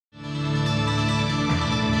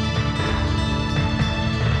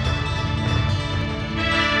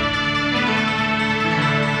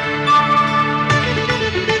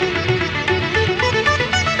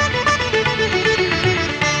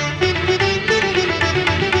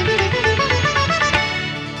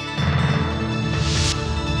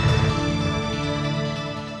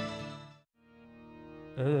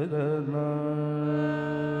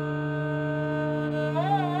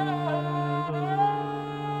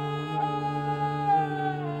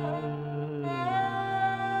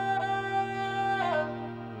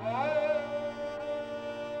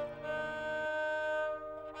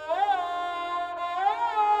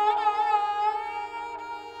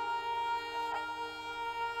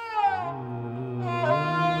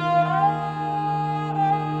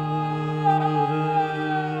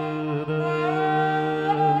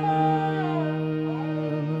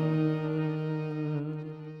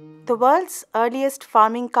The world's earliest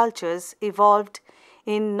farming cultures evolved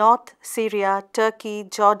in North Syria, Turkey,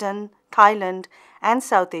 Jordan, Thailand, and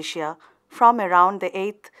South Asia from around the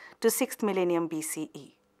 8th to 6th millennium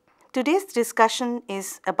BCE. Today's discussion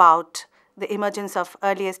is about the emergence of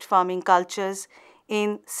earliest farming cultures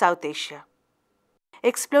in South Asia.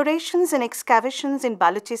 Explorations and excavations in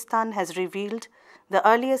Balochistan has revealed the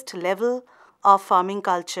earliest level of farming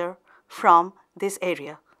culture from this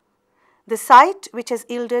area. The site which has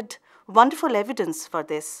yielded wonderful evidence for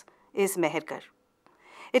this is Mehrgarh.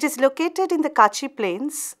 It is located in the Kachi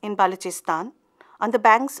Plains in Balochistan on the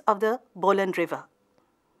banks of the Bolan River.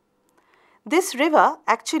 This river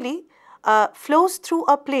actually flows through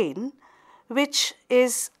a plain which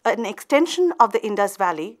is an extension of the Indus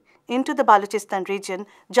Valley into the Balochistan region,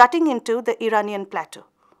 jutting into the Iranian plateau.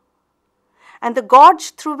 And the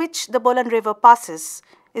gorge through which the Bolan River passes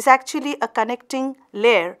is actually a connecting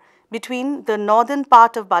layer between the northern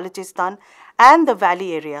part of Balochistan and the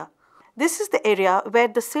valley area. This is the area where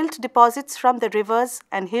the silt deposits from the rivers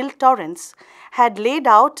and hill torrents had laid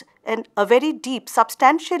out a very deep,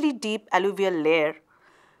 substantially deep alluvial layer,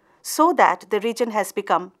 so that the region has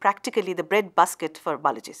become practically the breadbasket for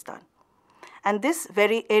Balochistan. And this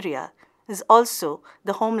very area is also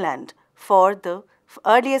the homeland for the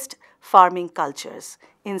earliest farming cultures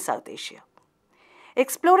in South Asia.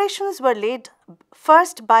 Explorations were laid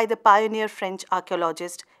first by the pioneer French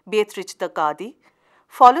archaeologist Beatrice de Gaudy,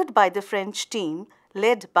 followed by the French team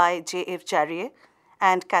led by J.F. Jarrier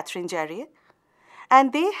and Catherine Jarrier,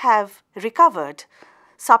 and they have recovered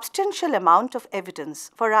substantial amount of evidence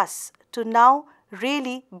for us to now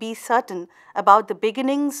really be certain about the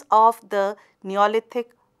beginnings of the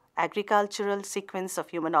Neolithic agricultural sequence of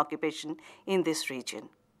human occupation in this region.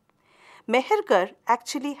 Mehrgarh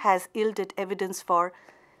actually has yielded evidence for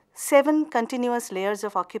 7 continuous layers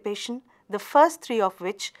of occupation, the first 3 of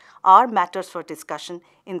which are matters for discussion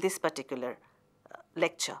in this particular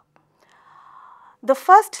lecture. The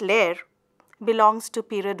first layer belongs to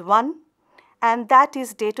period 1, and that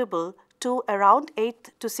is datable to around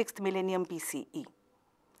 8th to 6th millennium BCE.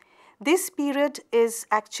 This period is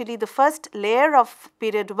actually the first layer of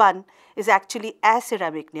period 1 is actually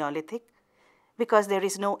aceramic Neolithic, because there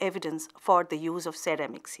is no evidence for the use of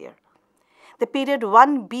ceramics here. The period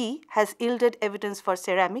 1b has yielded evidence for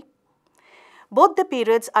ceramic. Both the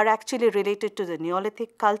periods are actually related to the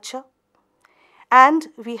Neolithic culture, and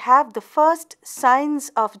we have the first signs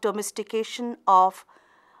of domestication of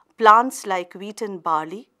plants like wheat and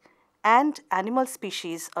barley, and animal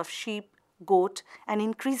species of sheep, goat, and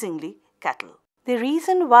increasingly cattle. The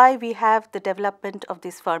reason why we have the development of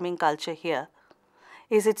this farming culture here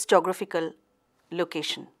is its geographical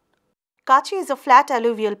location. Kachi is a flat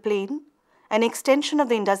alluvial plain, an extension of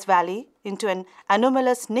the Indus Valley into an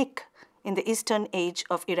anomalous nick in the eastern edge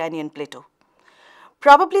of Iranian plateau.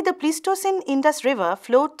 Probably the Pleistocene Indus River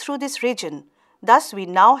flowed through this region, thus we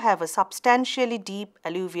now have a substantially deep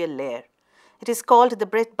alluvial layer. It is called the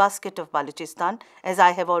breadbasket of Balochistan, as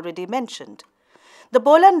I have already mentioned. The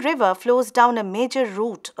Bolan River flows down a major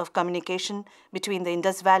route of communication between the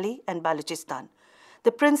Indus Valley and Balochistan,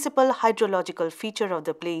 the principal hydrological feature of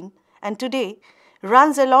the plain, and today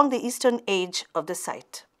runs along the eastern edge of the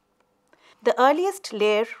site. The earliest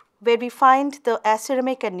layer where we find the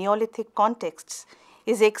aceramic and Neolithic contexts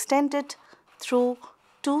is extended through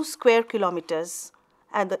 2 square kilometers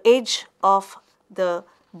at the edge of the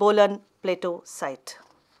Bolan Plateau site.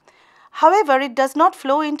 However, it does not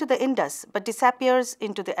flow into the Indus but disappears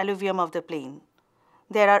into the alluvium of the plain.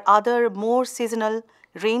 There are other more seasonal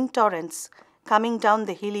rain torrents coming down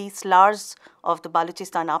the hilly sloughs of the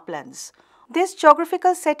Balochistan uplands. This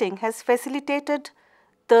geographical setting has facilitated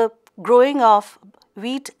the growing of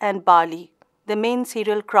wheat and barley, the main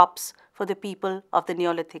cereal crops for the people of the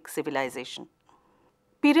Neolithic civilization.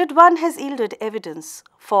 Period 1 has yielded evidence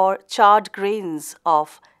for charred grains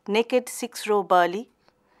of naked 6-row barley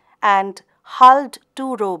and hulled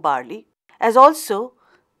 2-row barley, as also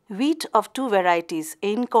wheat of 2 varieties,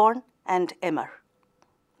 einkorn and emmer.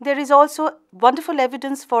 There is also wonderful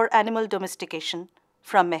evidence for animal domestication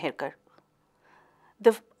from Mehrgarh.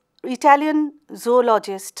 The Italian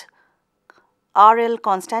zoologist R.L.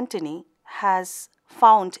 Constantini has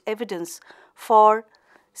found evidence for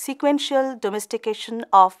sequential domestication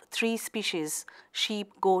of 3 species, sheep,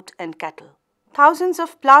 goat, and cattle. Thousands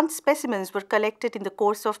of plant specimens were collected in the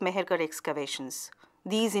course of Mehrgarh excavations.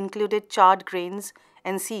 These included charred grains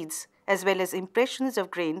and seeds, as well as impressions of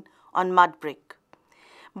grain on mud brick.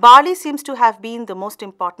 Barley seems to have been the most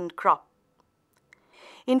important crop.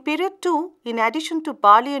 In period 2, in addition to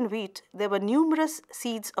barley and wheat, there were numerous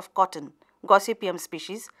seeds of cotton, Gossypium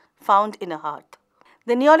species, found in a hearth.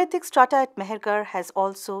 The Neolithic strata at Mehrgarh has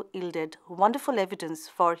also yielded wonderful evidence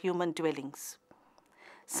for human dwellings.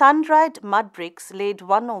 Sun-dried mud bricks laid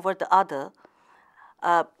one over the other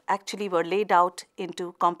actually were laid out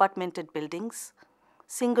into compartmented buildings,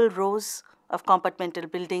 single rows of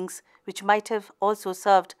compartmental buildings which might have also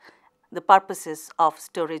served the purposes of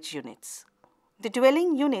storage units. The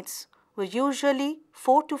dwelling units were usually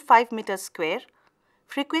 4 to 5 meters square,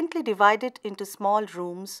 frequently divided into small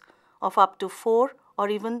rooms of up to 4 or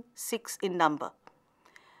even 6 in number.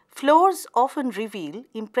 Floors often reveal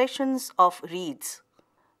impressions of reeds.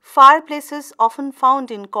 Fireplaces, often found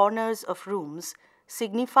in corners of rooms,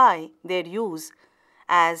 signify their use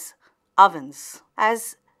as ovens,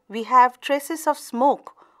 as we have traces of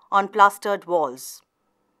smoke on plastered walls.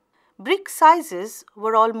 Brick sizes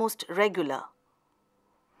were almost regular.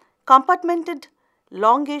 Compartmented,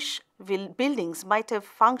 longish buildings might have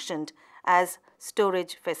functioned as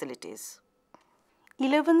storage facilities.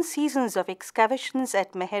 11 seasons of excavations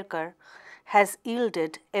at Mehrgarh has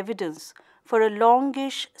yielded evidence for a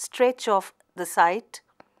longish stretch of the site.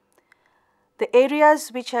 The areas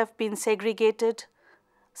which have been segregated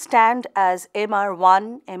stand as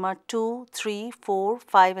MR1, MR2, 3, 4,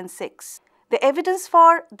 5 and 6. The evidence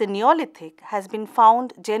for the Neolithic has been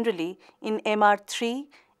found generally in MR3,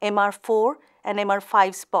 MR4 and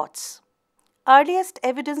MR5 spots. Earliest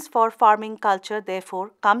evidence for farming culture,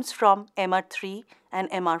 therefore, comes from MR3 and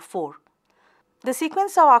MR4. The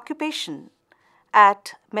sequence of occupation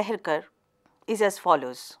at Mehrgarh is as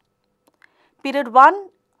follows. Period 1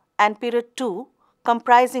 and period 2,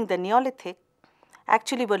 comprising the Neolithic,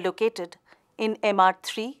 actually were located in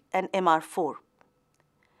MR3 and MR4.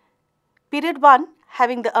 Period 1,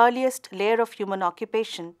 having the earliest layer of human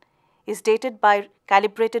occupation, is dated by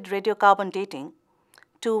calibrated radiocarbon dating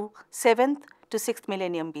to 7th to 6th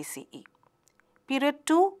millennium BCE. Period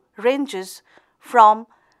 2 ranges from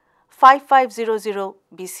 5500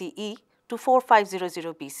 BCE to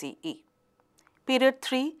 4500 BCE. Period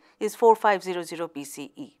 3 is 4500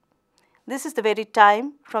 BCE. This is the very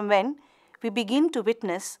time from when we begin to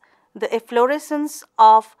witness the efflorescence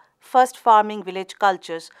of first farming village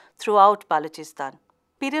cultures throughout Balochistan.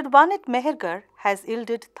 Period 1 at Mehrgarh has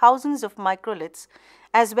yielded thousands of microliths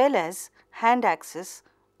as well as hand axes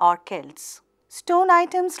or celts. Stone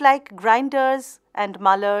items like grinders and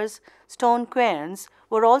mullers, stone querns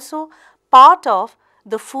were also part of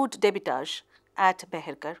the food debitage at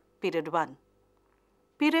Mehrgarh, period 1.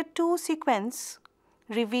 Period 2 sequence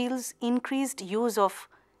reveals increased use of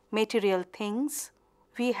material things.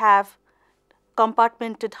 We have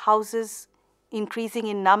compartmented houses increasing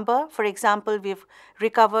in number. For example, we've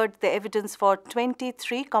recovered the evidence for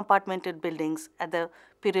 23 compartmented buildings at the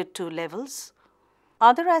period 2 levels.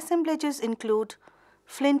 Other assemblages include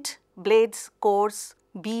flint, blades, cores,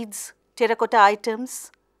 beads, terracotta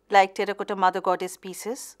items like terracotta mother goddess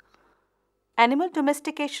pieces. Animal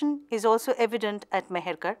domestication is also evident at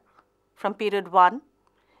Mehrgarh. From period 1,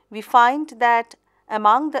 we find that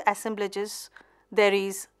among the assemblages there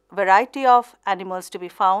is variety of animals to be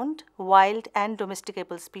found, wild and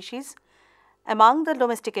domesticable species. Among the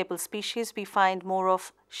domesticable species, we find more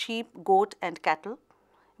of sheep, goat and cattle,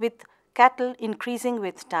 with cattle increasing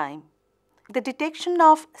with time. The detection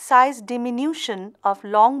of size diminution of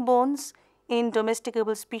long bones in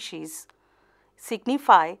domesticable species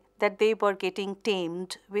signify that they were getting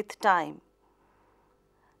tamed with time.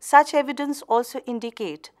 Such evidence also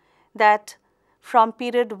indicate that from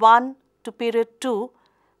period 1 to period 2,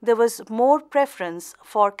 there was more preference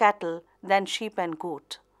for cattle than sheep and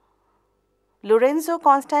goat. Lorenzo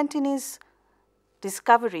Constantini's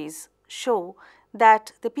discoveries show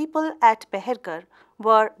that the people at Mehrgarh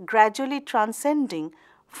were gradually transcending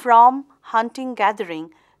from hunting-gathering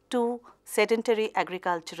to sedentary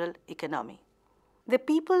agricultural economy. The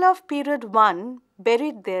people of period 1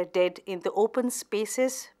 buried their dead in the open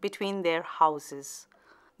spaces between their houses.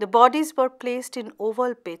 The bodies were placed in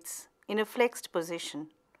oval pits in a flexed position.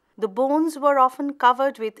 The bones were often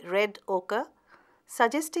covered with red ochre,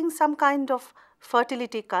 suggesting some kind of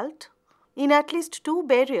fertility cult. In at least 2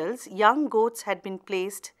 burials, young goats had been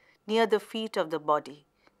placed near the feet of the body.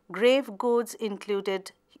 Grave goods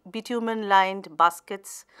included bitumen-lined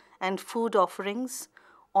baskets and food offerings,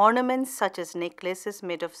 ornaments such as necklaces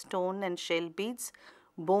made of stone and shell beads,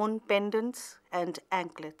 bone pendants, and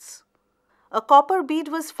anklets. A copper bead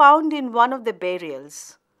was found in one of the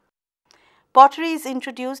burials. Pottery is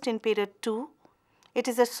introduced in period 2. It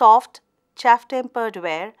is a soft, chaff-tempered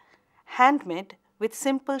ware, handmade with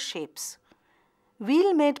simple shapes.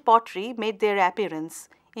 Wheel-made pottery made their appearance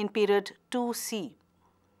in period 2C.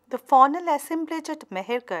 The faunal assemblage at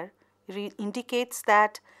Mehrgarh indicates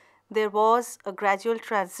that there was a gradual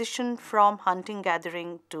transition from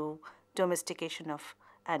hunting-gathering to domestication of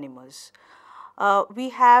animals. We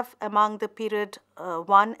have among the period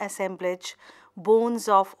 1 assemblage bones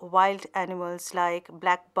of wild animals like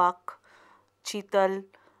black buck, cheetal,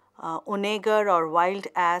 onager or wild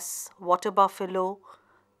ass, water buffalo,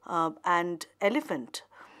 and elephant.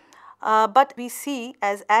 But we see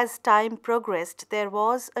as time progressed, there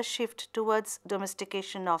was a shift towards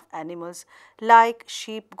domestication of animals like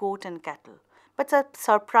sheep, goat, and cattle. But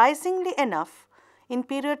surprisingly enough, in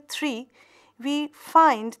period 3, we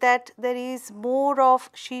find that there is more of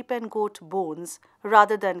sheep and goat bones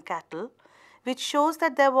rather than cattle, which shows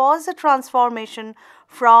that there was a transformation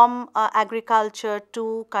from agriculture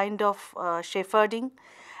to kind of shepherding.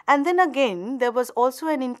 And then again, there was also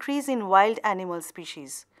an increase in wild animal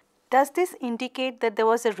species. Does this indicate that there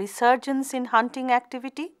was a resurgence in hunting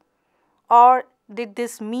activity, or did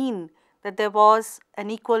this mean that there was an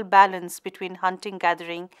equal balance between hunting,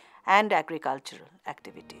 gathering and agricultural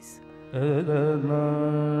activities?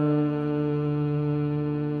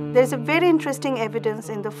 There is a very interesting evidence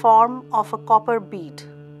in the form of a copper bead.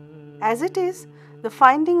 As it is, the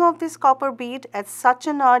finding of this copper bead at such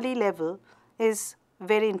an early level is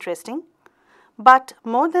very interesting. But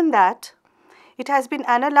more than that, it has been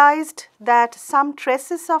analyzed that some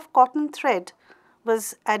traces of cotton thread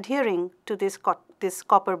was adhering to this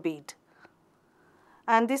copper bead.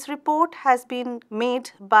 And this report has been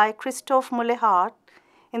made by Christophe Mehrgarh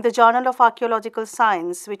in the Journal of Archaeological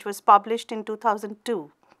Science, which was published in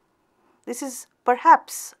 2002. This is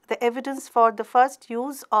perhaps the evidence for the first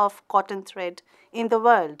use of cotton thread in the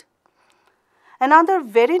world. Another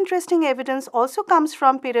very interesting evidence also comes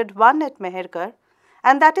from period 1 at Mehrgarh,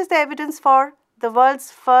 and that is the evidence for the world's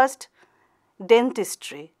first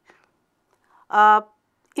dentistry.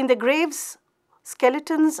 In the graves,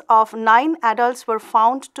 skeletons of 9 adults were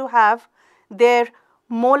found to have their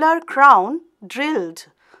molar crown drilled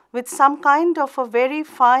with some kind of a very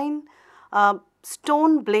fine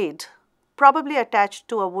stone blade, probably attached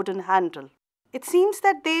to a wooden handle. It seems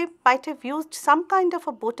that they might have used some kind of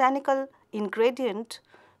a botanical ingredient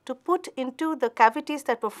to put into the cavities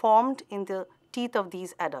that were formed in the teeth of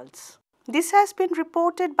these adults. This has been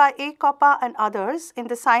reported by A. Coppa and others in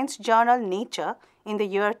the science journal Nature in the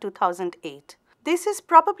year 2008. This is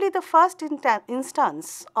probably the first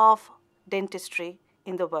instance of dentistry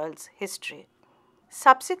in the world's history.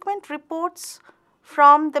 Subsequent reports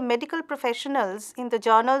from the medical professionals in the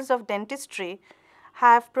journals of dentistry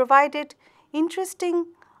have provided interesting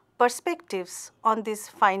perspectives on this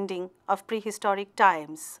finding of prehistoric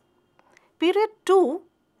times. Period 2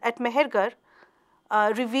 at Mehrgarh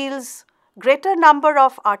reveals greater number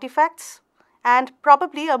of artifacts and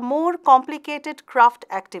probably a more complicated craft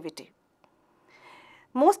activity.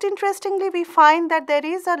 Most interestingly, we find that there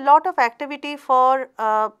is a lot of activity for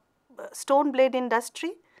stone blade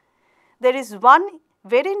industry. There is one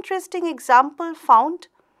very interesting example found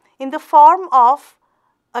in the form of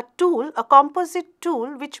a tool, a composite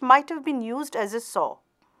tool, which might have been used as a saw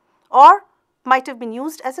or might have been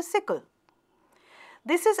used as a sickle.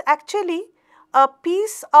 This is actually a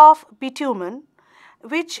piece of bitumen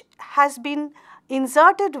which has been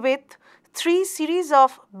inserted with 3 series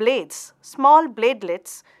of blades, small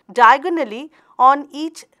bladelets, diagonally on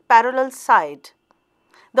each parallel side.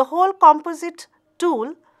 The whole composite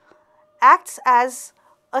tool acts as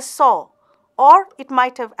a saw, or it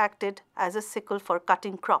might have acted as a sickle for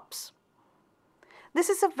cutting crops. This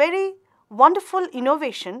is a very wonderful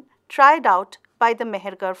innovation tried out by the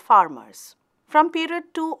Mehrgarh farmers. From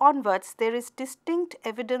period 2 onwards, there is distinct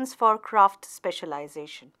evidence for craft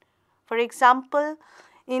specialization. For example,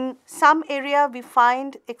 in some area we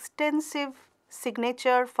find extensive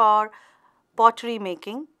signature for pottery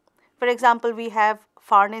making. For example, we have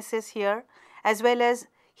furnaces here as well as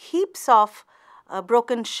heaps of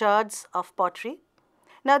broken shards of pottery.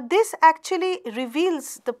 Now this actually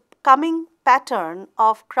reveals the coming pattern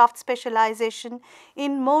of craft specialization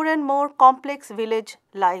in more and more complex village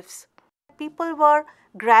lives. People were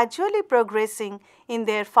gradually progressing in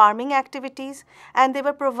their farming activities and they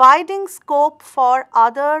were providing scope for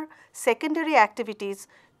other secondary activities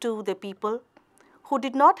to the people who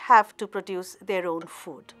did not have to produce their own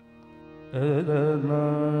food.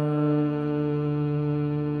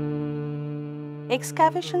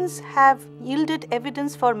 Excavations have yielded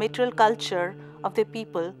evidence for material culture of the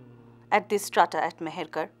people at this strata at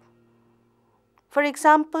Mehrgarh. For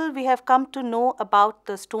example, we have come to know about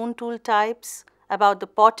the stone tool types, about the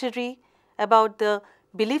pottery, about the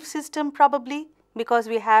belief system probably, because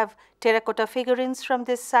we have terracotta figurines from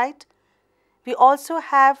this site. We also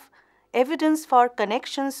have evidence for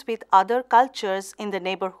connections with other cultures in the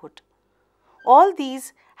neighborhood. All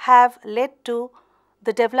these have led to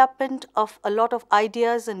the development of a lot of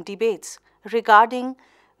ideas and debates regarding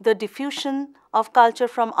the diffusion of culture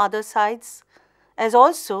from other sides, as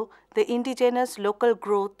also the indigenous local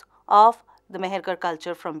growth of the Mehrgarh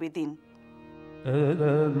culture from within.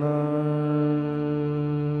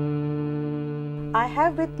 I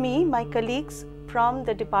have with me my colleagues from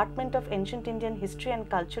the Department of Ancient Indian History and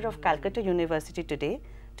Culture of Calcutta University today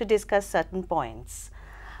to discuss certain points.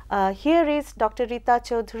 Here is Dr. Rita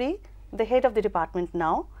Chaudhary, the head of the department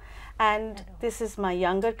now, and this is my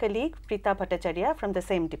younger colleague Preeta Bhattacharya from the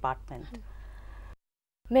same department.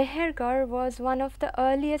 Mehrgarh was one of the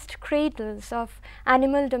earliest cradles of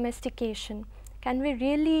animal domestication. Can we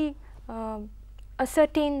really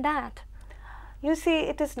ascertain that? You see,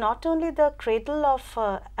 it is not only the cradle of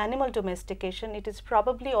animal domestication, it is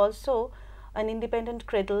probably also an independent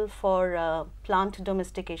cradle for plant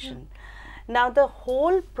domestication. Now, the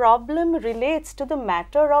whole problem relates to the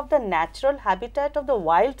matter of the natural habitat of the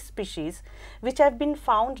wild species which have been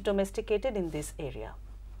found domesticated in this area.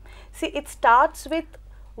 See, it starts with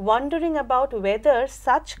wondering about whether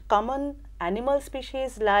such common animal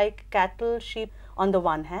species like cattle, sheep on the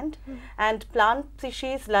one hand, and plant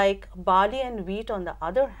species like barley and wheat on the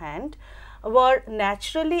other hand were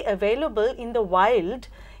naturally available in the wild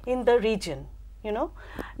in the region, you know.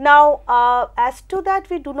 Now, as to that,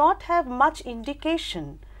 we do not have much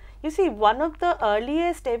indication. You see, one of the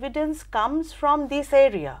earliest evidence comes from this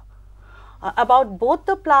area about both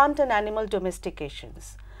the plant and animal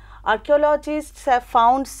domestications. Archaeologists have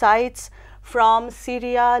found sites from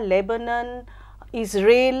Syria, Lebanon,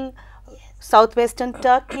 Israel, southwestern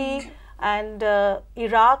Turkey, and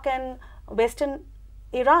Iraq and western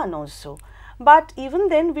Iran also. But even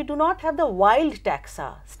then, we do not have the wild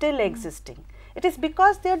taxa still existing. It is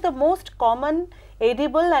because they are the most common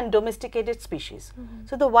edible and domesticated species.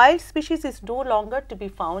 So, the wild species is no longer to be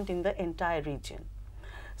found in the entire region.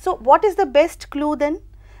 So, what is the best clue then?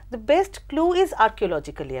 The best clue is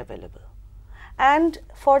archaeologically available. And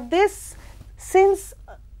for this, since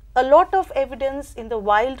a lot of evidence in the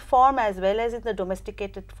wild form as well as in the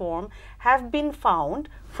domesticated form have been found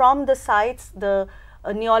from the sites, the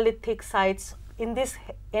Neolithic sites in this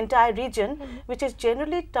entire region, which is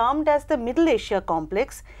generally termed as the Middle Asia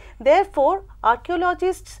complex. Therefore,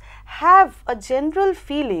 archaeologists have a general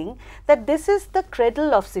feeling that this is the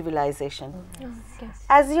cradle of civilization. Yes.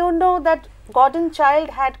 As you know, that Gordon Childe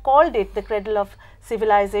had called it the cradle of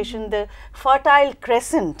civilization, the fertile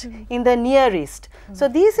crescent in the Near East. So,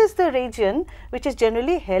 this is the region which is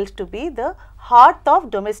generally held to be the heart of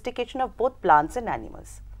domestication of both plants and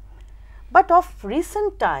animals. But of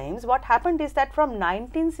recent times, what happened is that from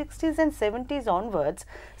 1960s and 70s onwards,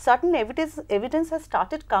 certain evidence has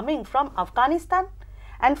started coming from Afghanistan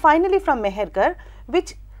and finally from Mehrgarh,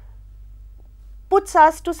 which puts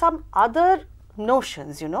us to some other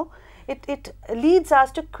notions, you know. It leads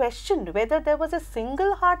us to question whether there was a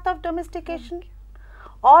single hearth of domestication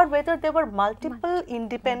or whether there were multiple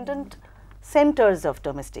independent centers of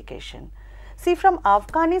domestication. See, from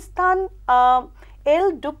Afghanistan,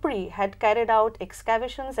 L. Dupree had carried out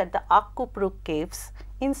excavations at the Akkupruk caves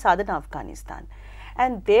in southern Afghanistan,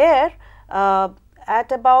 and there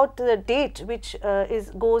at about the date which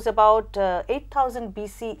goes about 8000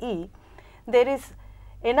 BCE, there is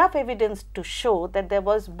enough evidence to show that there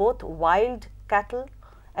was both wild cattle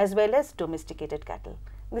as well as domesticated cattle.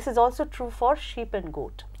 This is also true for sheep and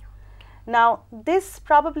goat. Now, this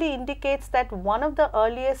probably indicates that one of the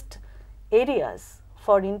earliest areas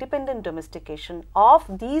for independent domestication of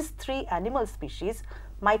these three animal species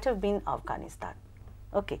might have been Afghanistan.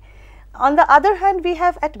 Okay. On the other hand, we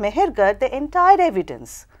have at Mehrgarh the entire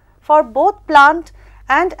evidence for both plant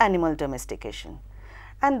and animal domestication.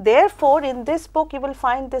 And therefore, in this book you will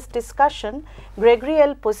find this discussion. Gregory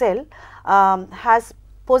L. Pozell has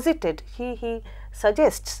posited, he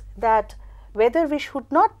suggests that whether we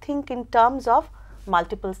should not think in terms of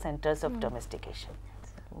multiple centers of domestication.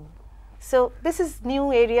 So, this is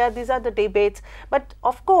new area, these are the debates, but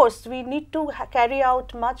of course, we need to carry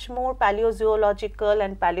out much more paleozoological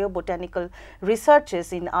and paleobotanical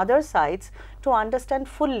researches in other sites to understand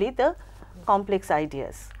fully the complex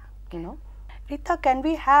ideas, you know. Rita, can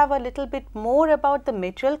we have a little bit more about the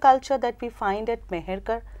material culture that we find at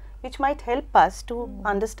Mehrgarh, which might help us to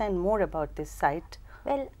understand more about this site?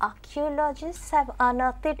 Well, archaeologists have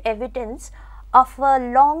unearthed evidence of a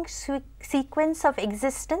long sequence of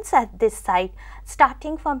existence at this site,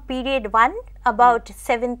 starting from period 1 about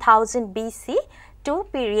 7000 BC to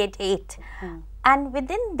period 8. And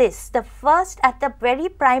within this, the first at the very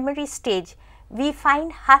primary stage, we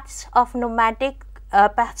find huts of nomadic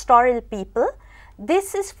pastoral people.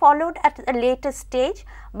 This is followed at a later stage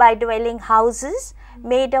by dwelling houses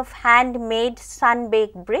made of handmade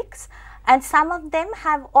sun-baked bricks, and some of them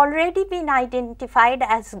have already been identified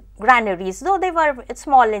as granaries, though they were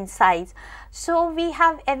small in size. So, we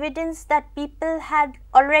have evidence that people had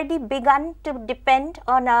already begun to depend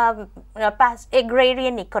on a past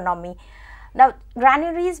agrarian economy. Now,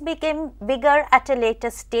 granaries became bigger at a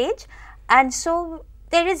later stage, and so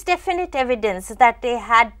there is definite evidence that they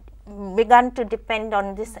had begun to depend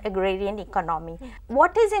on this agrarian economy.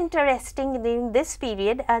 What is interesting in this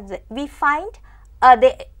period, we find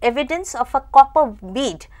the evidence of a copper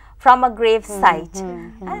bead from a grave site.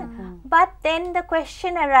 But then the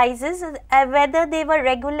question arises whether they were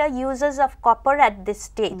regular users of copper at this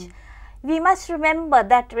stage. We must remember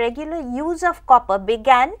that regular use of copper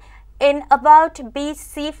began in about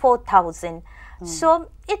BC 4000. So,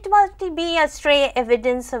 it must be a stray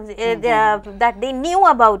evidence of that they knew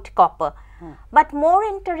about copper. But more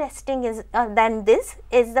interesting is, than this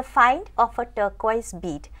is the find of a turquoise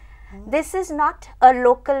bead. This is not a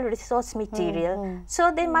local resource material.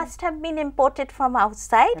 So, they must have been imported from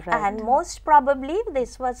outside, and most probably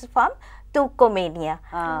this was from Turkomania.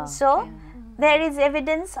 So, there is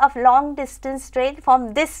evidence of long distance trade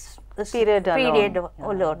from this period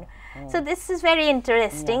alone. So, this is very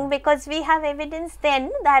interesting because we have evidence then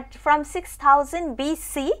that from 6000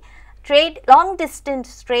 BC long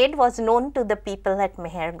distance trade was known to the people at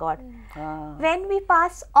Mehrgarh. When we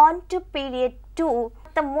pass on to period 2,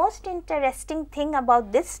 the most interesting thing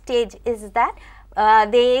about this stage is that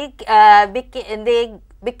they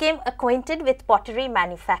became acquainted with pottery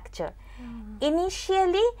manufacture.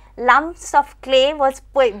 Initially, lumps of clay was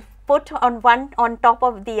put on top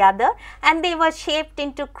of the other, and they were shaped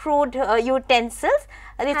into crude utensils,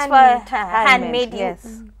 which were handmade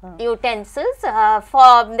utensils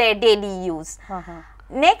for their daily use.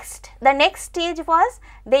 The next stage was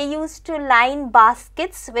they used to line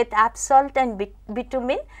baskets with absolute and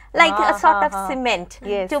bitumen, like a sort of cement,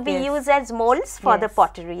 to be used as molds for the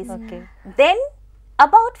potteries. Then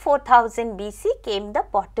about 4000 BC came the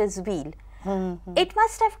potter's wheel. It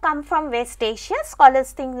must have come from West Asia.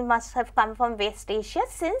 Scholars think it must have come from West Asia,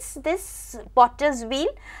 since this potter's wheel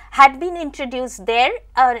had been introduced there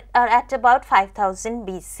at about 5000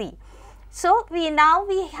 BC. So, we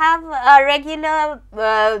have a regular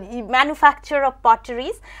manufacture of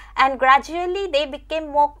potteries, and gradually they became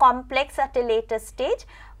more complex at a later stage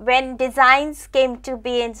when designs came to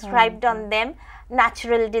be inscribed on them.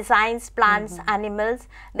 Natural designs, plants, animals,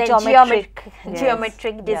 then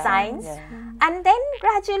geometric designs, and then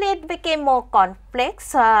gradually it became more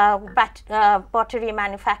complex pottery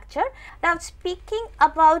manufacture. Now, speaking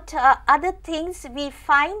about other things, we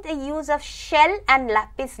find the use of shell and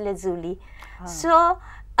lapis lazuli. So,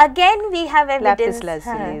 again we have evidence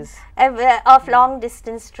of long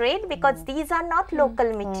distance trade, because these are not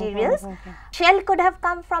local materials. Shell could have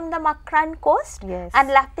come from the Makran coast, and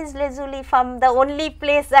lapis lazuli from the only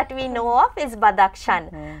place that we know of is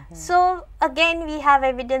Badakhshan. So, again we have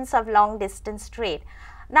evidence of long distance trade.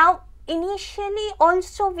 Now, initially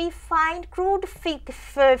also we find crude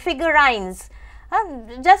figurines.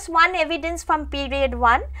 Just one evidence from period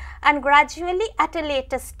 1, and gradually at a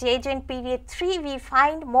later stage in period 3 we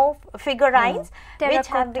find more figurines which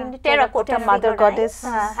have been terracotta mother goddess,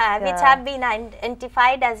 which have been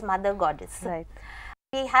identified as mother goddess.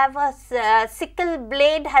 We have a sickle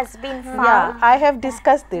blade has been found. I have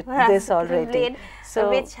discussed this already. So,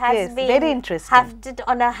 which has been very interesting, hafted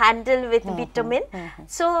on a handle with bitumen.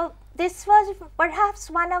 So, this was perhaps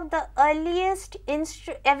one of the earliest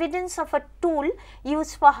evidence of a tool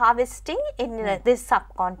used for harvesting in this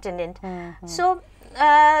subcontinent. So,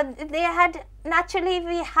 they had naturally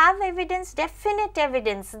we have evidence, definite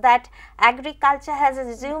evidence that agriculture has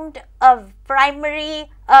assumed a primary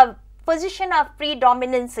position of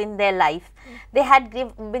predominance in their life. They had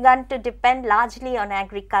begun to depend largely on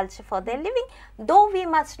agriculture for their living, though we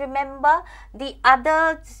must remember the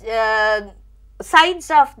other sides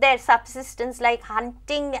of their subsistence like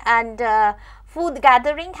hunting and food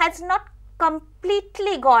gathering has not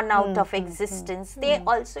completely gone out of existence. They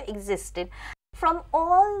also existed. From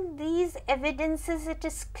all these evidences, it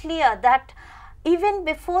is clear that even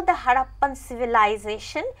before the Harappan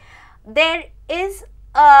civilization, there is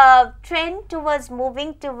a trend towards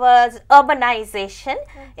moving towards urbanization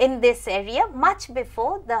in this area much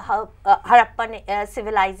before the Harappan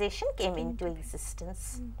civilization came into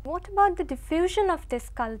existence. What about the diffusion of this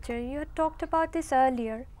culture? You had talked about this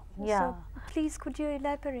earlier. So please could you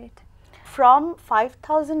elaborate? From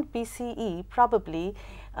 5000 BCE, probably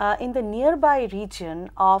in the nearby region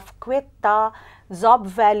of Quetta, Zob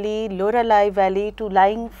Valley, Lorelei Valley to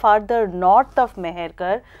lying further north of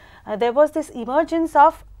Mehrgarh, there was this emergence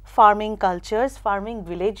of farming cultures, farming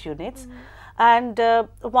village units. And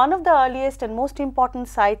one of the earliest and most important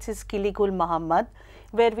sites is Kiligul Muhammad,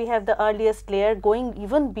 where we have the earliest layer going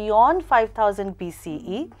even beyond 5000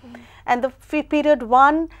 BCE. And the period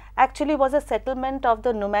 1 actually was a settlement of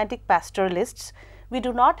the nomadic pastoralists. We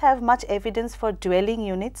do not have much evidence for dwelling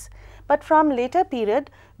units, but from later period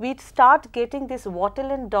we start getting these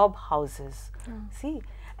wattle and daub houses. See,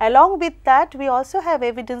 along with that we also have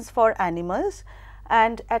evidence for animals,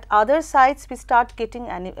 and at other sites we start getting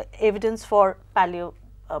evidence for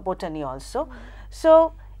paleobotany also.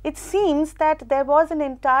 So, it seems that there was an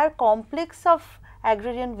entire complex of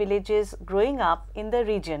agrarian villages growing up in the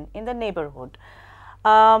region, in the neighborhood.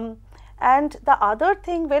 And the other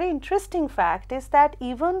thing, very interesting fact, is that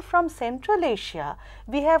even from Central Asia,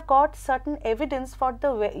 we have got certain evidence for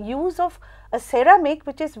the use of a ceramic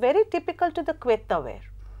which is very typical to the Quetta ware.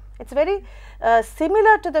 It is very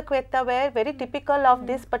similar to the Quetta ware, very typical of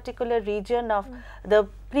this particular region of the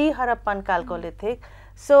pre-Harappan Chalcolithic.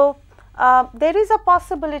 So, there is a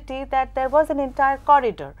possibility that there was an entire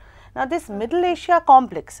corridor. Now, this Middle Asia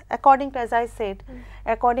complex, according to, as I said,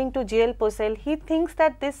 according to J.L. Possehl, he thinks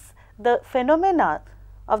that the phenomena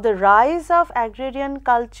of the rise of agrarian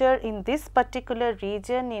culture in this particular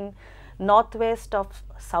region in northwest of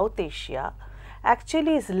South Asia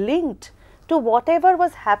actually is linked to whatever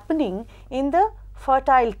was happening in the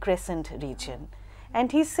Fertile Crescent region.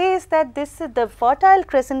 And he says that the Fertile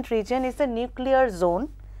Crescent region is the nuclear zone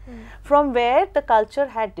from where the culture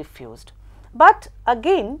had diffused. But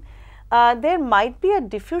again, there might be a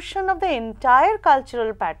diffusion of the entire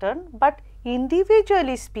cultural pattern, but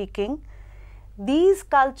individually speaking, these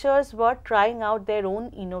cultures were trying out their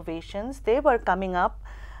own innovations, they were coming up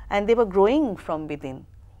and they were growing from within.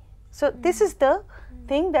 So, this is the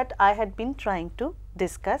thing that I had been trying to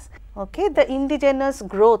discuss, okay, the indigenous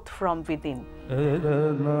growth from within.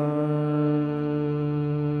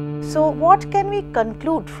 So, what can we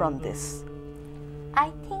conclude from this?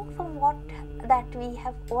 I think from what that we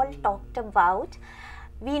have all talked about,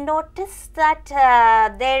 we notice that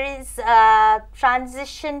there is a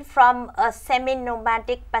transition from a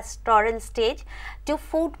semi-nomadic pastoral stage to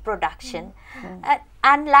food production,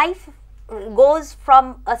 and life goes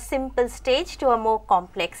from a simple stage to a more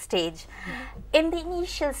complex stage. In the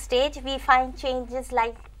initial stage, we find changes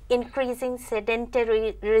like increasing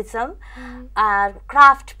sedentarism,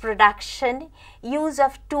 craft production, use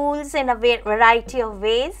of tools in a variety of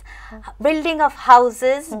ways, building of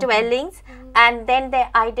houses, dwellings, and then their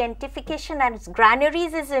identification as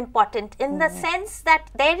granaries is important in the sense that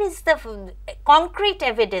there is the concrete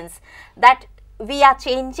evidence that we are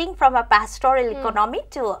changing from a pastoral economy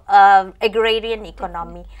to agrarian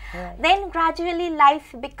economy. Then gradually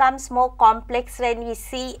life becomes more complex when we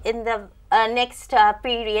see in the next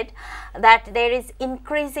period that there is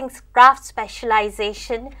increasing craft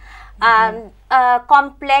specialization,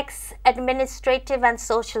 complex administrative and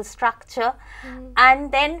social structure,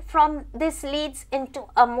 and then from this leads into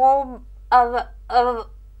a more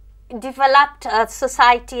developed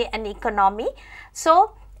society and economy.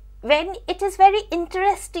 So, when it is very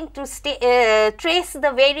interesting to trace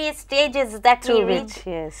the various stages that we reach,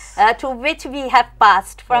 through which we have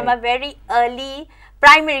passed from a very early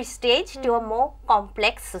primary stage to a more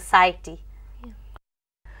complex society.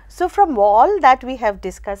 So, from all that we have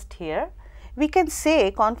discussed here, we can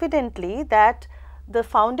say confidently that the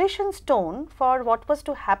foundation stone for what was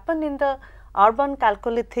to happen in the urban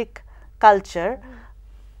Chalcolithic culture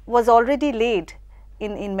was already laid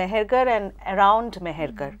in Mehrgarh and around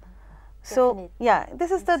Mehrgarh. So, yeah,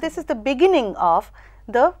 this is the beginning of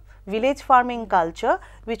the village farming culture,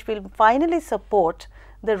 which will finally support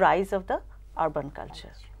the rise of the urban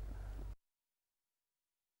culture.